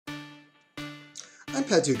I'm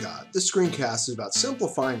Dugas. This screencast is about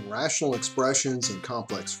simplifying rational expressions and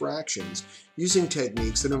complex fractions using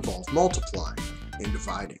techniques that involve multiplying and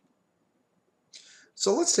dividing.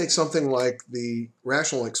 So let's take something like the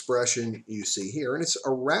rational expression you see here, and it's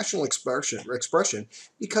a rational expression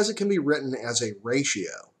because it can be written as a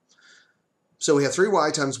ratio. So we have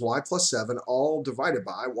 3y times y plus 7 all divided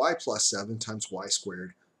by y plus 7 times y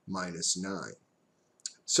squared minus 9.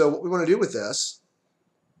 So what we want to do with this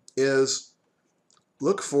is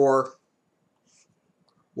look for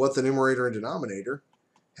what the numerator and denominator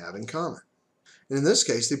have in common. And in this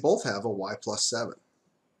case, they both have a y plus 7.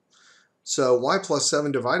 So y plus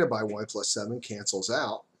 7 divided by y plus 7 cancels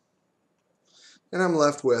out, and I'm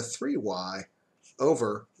left with 3y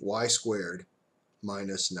over y squared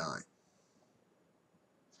minus 9.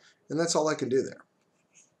 And that's all I can do there.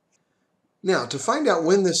 Now, to find out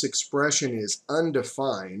when this expression is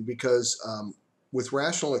undefined, because with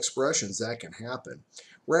rational expressions that can happen.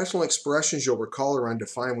 Rational expressions, you'll recall, are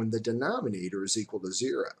undefined when the denominator is equal to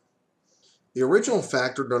 0. The original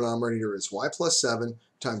factor denominator is y plus 7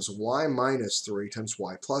 times y minus 3 times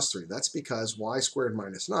y plus 3. That's because y squared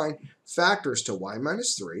minus 9 factors to y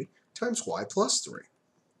minus 3 times y plus 3.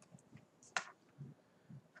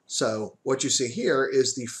 So what you see here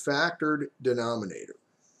is the factored denominator.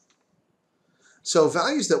 So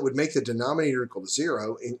values that would make the denominator equal to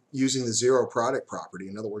 0 using the zero product property,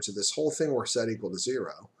 in other words, if this whole thing were set equal to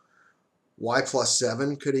 0, y plus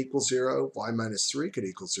 7 could equal 0, y minus 3 could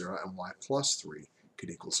equal 0, and y plus 3 could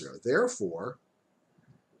equal 0. Therefore,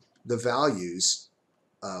 the values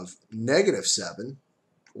of negative 7,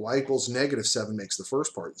 y equals negative 7 makes the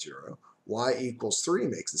first part 0, y equals 3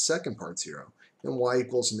 makes the second part 0, and y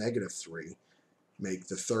equals negative 3 make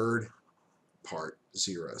the third part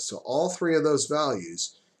 0. So all three of those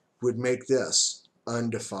values would make this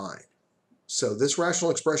undefined. So this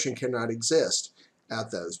rational expression cannot exist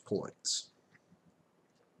at those points.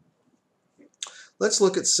 Let's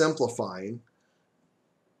look at simplifying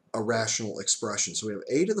a rational expression. So we have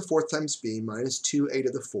a to the fourth times b minus 2a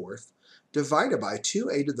to the fourth divided by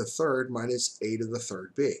 2a to the third minus a to the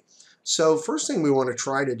third b. So first thing we want to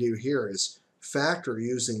try to do here is factor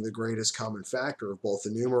using the greatest common factor of both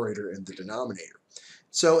the numerator and the denominator.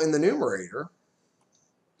 So in the numerator,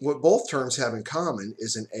 what both terms have in common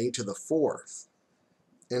is an a to the fourth.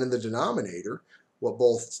 And in the denominator, what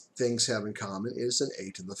both things have in common is an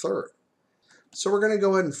a to the third. So we're going to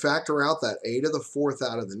go ahead and factor out that a to the fourth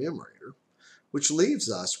out of the numerator, which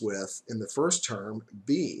leaves us with, in the first term,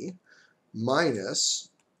 b minus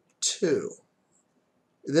 2.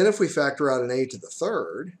 And then if we factor out an a to the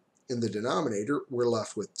third, in the denominator, we're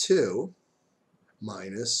left with 2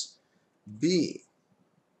 minus b.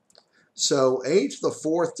 So a to the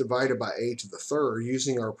fourth divided by a to the third,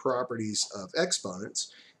 using our properties of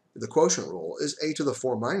exponents, the quotient rule, is a to the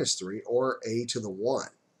 4 minus 3, or a to the 1.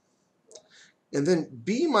 And then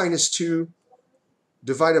b minus 2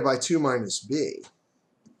 divided by 2 minus b.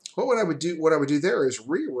 What I would do there is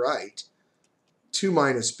rewrite 2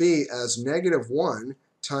 minus b as negative 1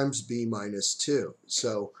 times b minus 2.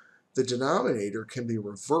 So the denominator can be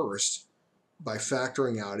reversed by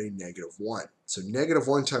factoring out a negative 1. So negative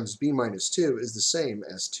 1 times b minus 2 is the same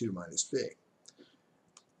as 2 minus b.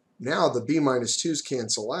 Now the b minus 2's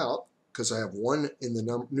cancel out because I have 1 in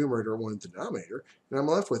the numerator, 1 in the denominator, and I'm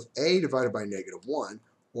left with a divided by negative 1,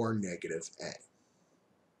 or negative a.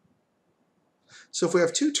 So if we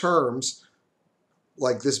have two terms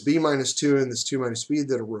like this b minus 2 and this 2 minus b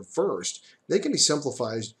that are reversed, they can be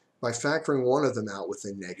simplified by factoring one of them out with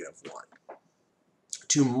a negative 1.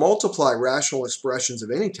 To multiply rational expressions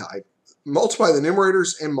of any type, multiply the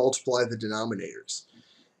numerators and multiply the denominators.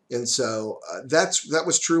 And so that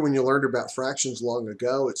was true when you learned about fractions long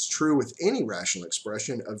ago. It's true with any rational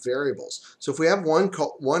expression of variables. So if we have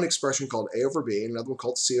one expression called a over b and another one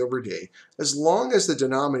called c over d, as long as the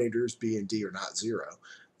denominators b and d are not 0,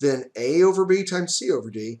 then a over b times c over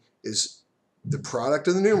d is the product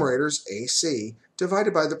of the numerators, ac,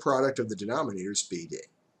 divided by the product of the denominators, bd.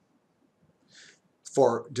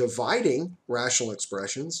 For dividing rational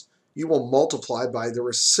expressions, you will multiply by the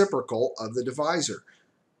reciprocal of the divisor.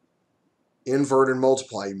 Invert and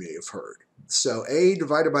multiply, you may have heard. So a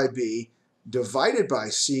divided by b divided by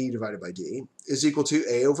c divided by d is equal to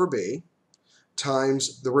a over b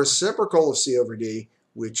times the reciprocal of c over d,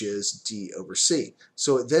 which is d over c.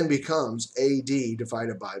 So it then becomes ad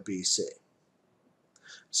divided by bc.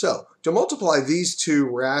 So to multiply these two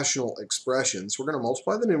rational expressions, we're going to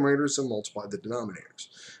multiply the numerators and multiply the denominators.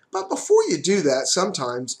 But before you do that,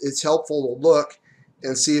 sometimes it's helpful to look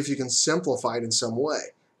and see if you can simplify it in some way.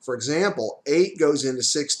 For example, 8 goes into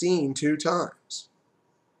 16 2 times.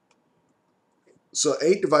 So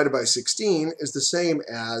 8 divided by 16 is the same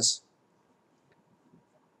as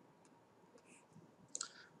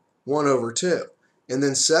 1 over 2. And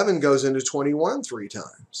then 7 goes into 21 3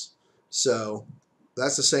 times. So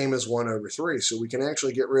that's the same as 1 over 3. So we can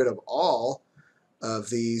actually get rid of all of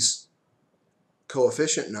these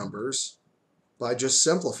coefficient numbers by just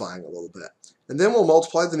simplifying a little bit. And then we'll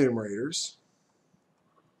multiply the numerators.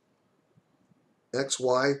 X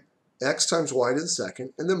times y to the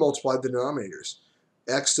second, and then multiply the denominators.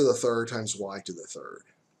 X to the third times y to the third.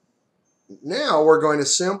 Now we're going to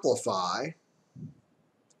simplify.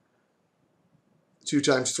 2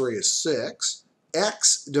 times 3 is 6.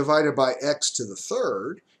 X divided by x to the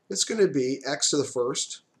third, it's going to be x to the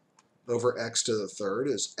first over x to the third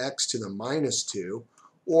is x to the minus 2,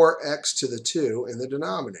 or x to the 2 in the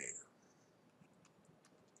denominator.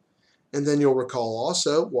 And then you'll recall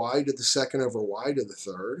also y to the second over y to the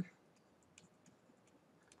third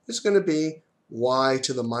is going to be y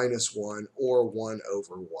to the minus 1, or 1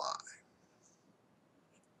 over y.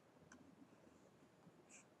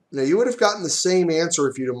 Now you would have gotten the same answer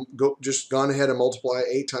if you'd just gone ahead and multiplied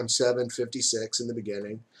 8 times 7, 56 in the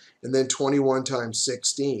beginning, and then 21 times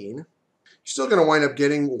 16. You're still going to wind up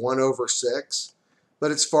getting 1 over 6,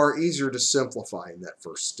 but it's far easier to simplify in that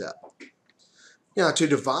first step. Now to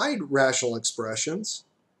divide rational expressions,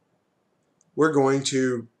 we're going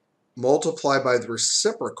to multiply by the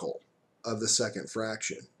reciprocal of the second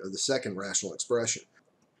fraction, or the second rational expression.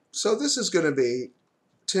 So this is going to be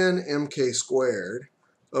 10mk squared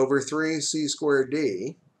over 3c squared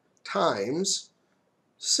d times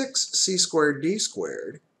 6c squared d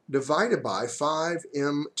squared divided by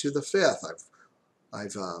 5m to the fifth.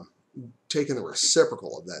 I've taken the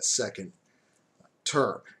reciprocal of that second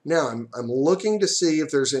term. Now I'm looking to see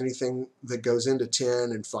if there's anything that goes into 10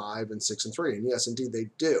 and 5 and 6 and 3, and yes, indeed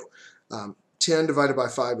they do. 10 divided by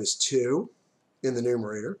 5 is 2 in the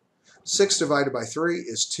numerator. 6 divided by 3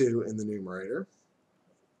 is 2 in the numerator.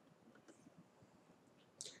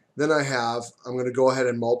 Then I'm going to go ahead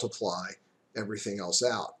and multiply everything else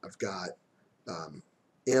out. I've got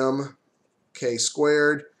mk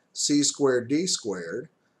squared, c squared, d squared,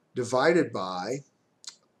 divided by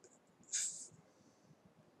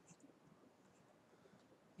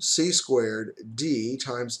c squared d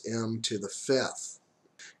times m to the fifth.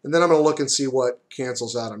 And then I'm going to look and see what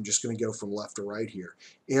cancels out. I'm just going to go from left to right here.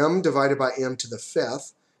 M divided by m to the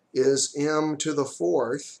fifth is m to the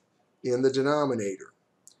fourth in the denominator.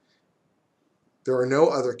 There are no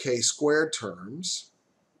other k squared terms.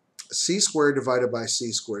 C squared divided by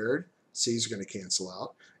c squared, c's are going to cancel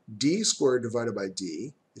out. D squared divided by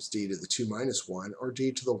d is d to the 2 minus 1, or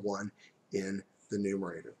d to the 1 in the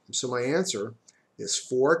numerator. So my answer is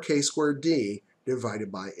 4k squared d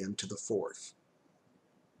divided by m to the fourth.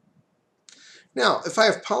 Now, if I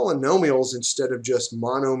have polynomials instead of just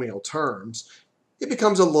monomial terms, it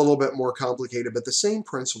becomes a little bit more complicated, but the same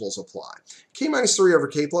principles apply. K minus 3 over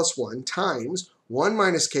k plus 1 times 1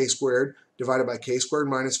 minus k squared divided by k squared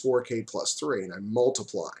minus 4k plus 3, and I'm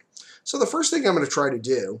multiplying. So the first thing I'm going to try to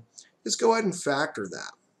do is go ahead and factor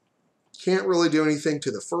that. Can't really do anything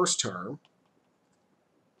to the first term,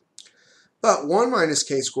 but 1 minus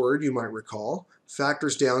k squared, you might recall,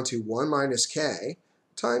 factors down to 1 minus k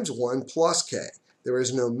times 1 plus k. There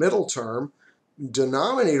is no middle term.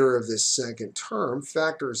 Denominator of this second term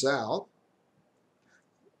factors out.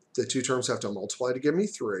 The two terms have to multiply to give me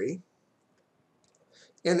 3,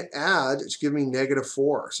 and add to give me negative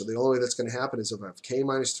 4. So the only way that's going to happen is if I have k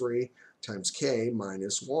minus 3 times k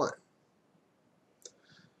minus 1.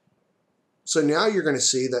 So now you're going to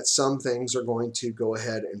see that some things are going to go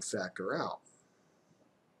ahead and factor out.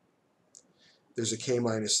 There's a k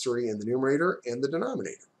minus 3 in the numerator and the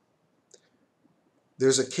denominator.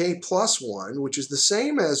 There's a k plus 1, which is the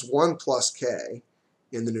same as 1 plus k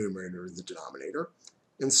in the numerator and the denominator.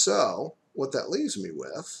 And so what that leaves me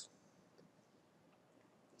with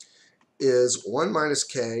is 1 minus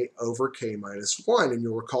k over k minus 1. And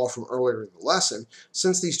you'll recall from earlier in the lesson,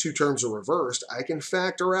 since these two terms are reversed, I can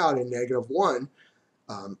factor out a negative 1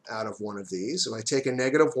 out of one of these. If I take a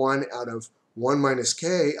negative 1 out of 1 minus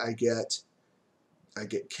k, I get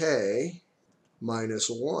k minus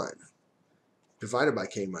 1 divided by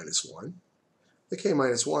k minus 1. The k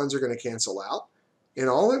minus 1s are going to cancel out. And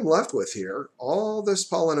all I'm left with here, all this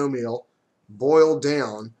polynomial boiled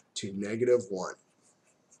down to negative 1.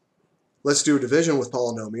 Let's do a division with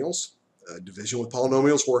polynomials. Division with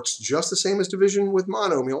polynomials works just the same as division with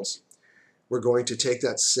monomials. We're going to take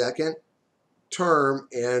that second term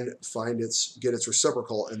and get its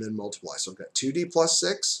reciprocal and then multiply. So I've got 2d plus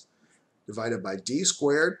 6 divided by d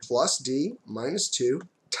squared plus d minus 2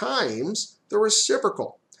 times the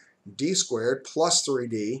reciprocal. d squared plus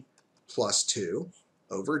 3d plus 2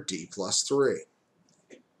 over d plus 3.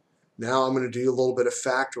 Now I'm going to do a little bit of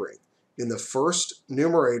factoring. In the first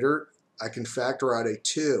numerator, I can factor out a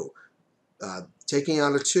 2. Taking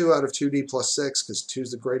out a 2 out of 2d plus 6, because 2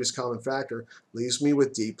 is the greatest common factor, leaves me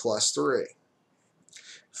with d plus 3.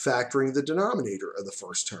 Factoring the denominator of the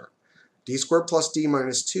first term. d squared plus d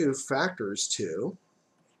minus 2 factors 2.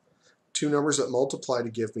 Two numbers that multiply to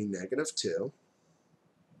give me negative 2.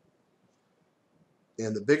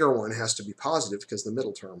 And the bigger one has to be positive because the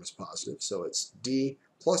middle term is positive. So it's d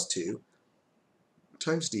plus 2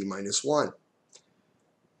 times d minus 1.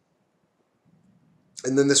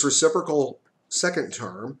 And then this reciprocal second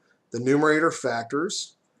term, the numerator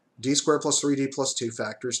factors, d squared plus 3d plus 2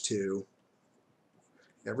 factors 2.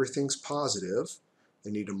 Everything's positive. They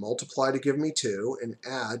need to multiply to give me 2 and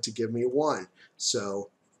add to give me 1. So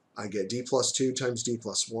I get d plus 2 times d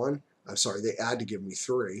plus 1. I'm sorry, they add to give me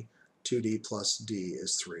 3. 2d plus d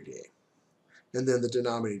is 3d. And then the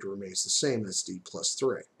denominator remains the same as d plus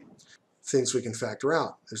 3. Things we can factor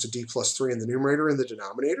out. There's a d plus 3 in the numerator and the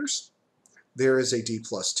denominators. There is a d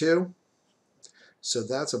plus 2. So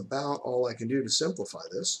that's about all I can do to simplify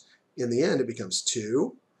this. In the end, it becomes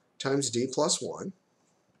 2 times d plus 1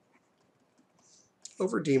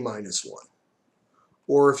 over d minus 1.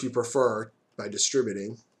 Or if you prefer, by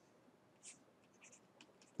distributing,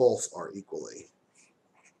 both are equally.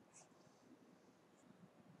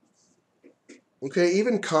 Okay,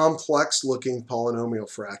 even complex-looking polynomial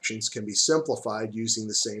fractions can be simplified using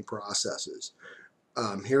the same processes.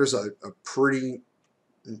 Here's a pretty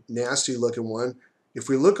nasty-looking one. If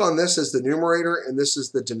we look on this as the numerator and this is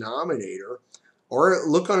the denominator, or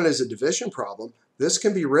look on it as a division problem, this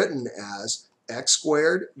can be written as x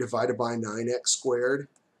squared divided by 9x squared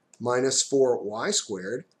minus 4y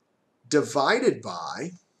squared divided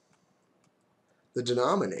by the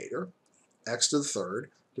denominator, x to the third,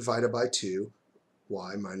 divided by 2y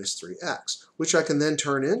minus 3x, which I can then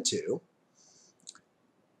turn into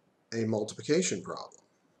a multiplication problem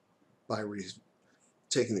by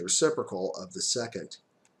taking the reciprocal of the second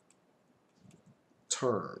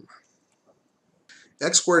term.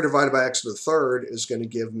 X squared divided by x to the third is going to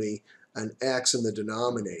give me an x in the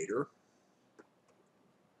denominator.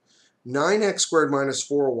 9x squared minus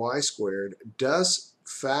 4y squared does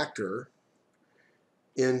factor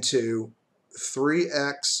into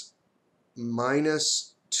 3x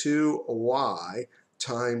minus 2y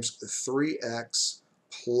times 3x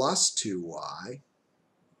plus 2y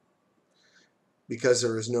because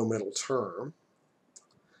there is no middle term.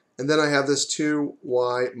 And then I have this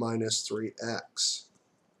 2y minus 3x.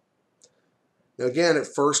 Now again, at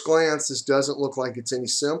first glance, this doesn't look like it's any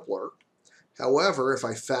simpler. However, if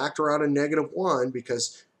I factor out a negative 1,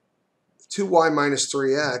 because 2y minus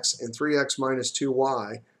 3x and 3x minus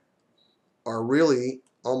 2y are really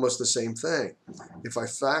almost the same thing. If I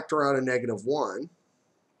factor out a negative 1,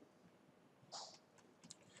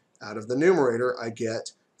 out of the numerator, I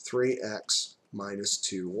get 3x minus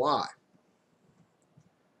 2y.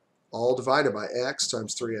 All divided by x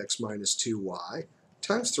times 3x minus 2y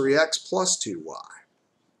times 3x plus 2y.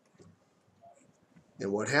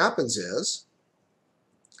 And what happens is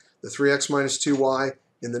the 3x minus 2y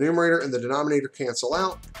in the numerator and the denominator cancel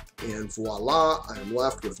out, and voila, I'm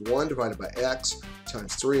left with 1 divided by x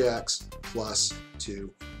times 3x plus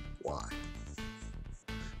 2y.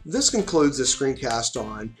 This concludes this screencast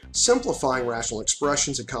on simplifying rational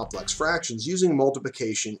expressions and complex fractions using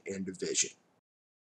multiplication and division.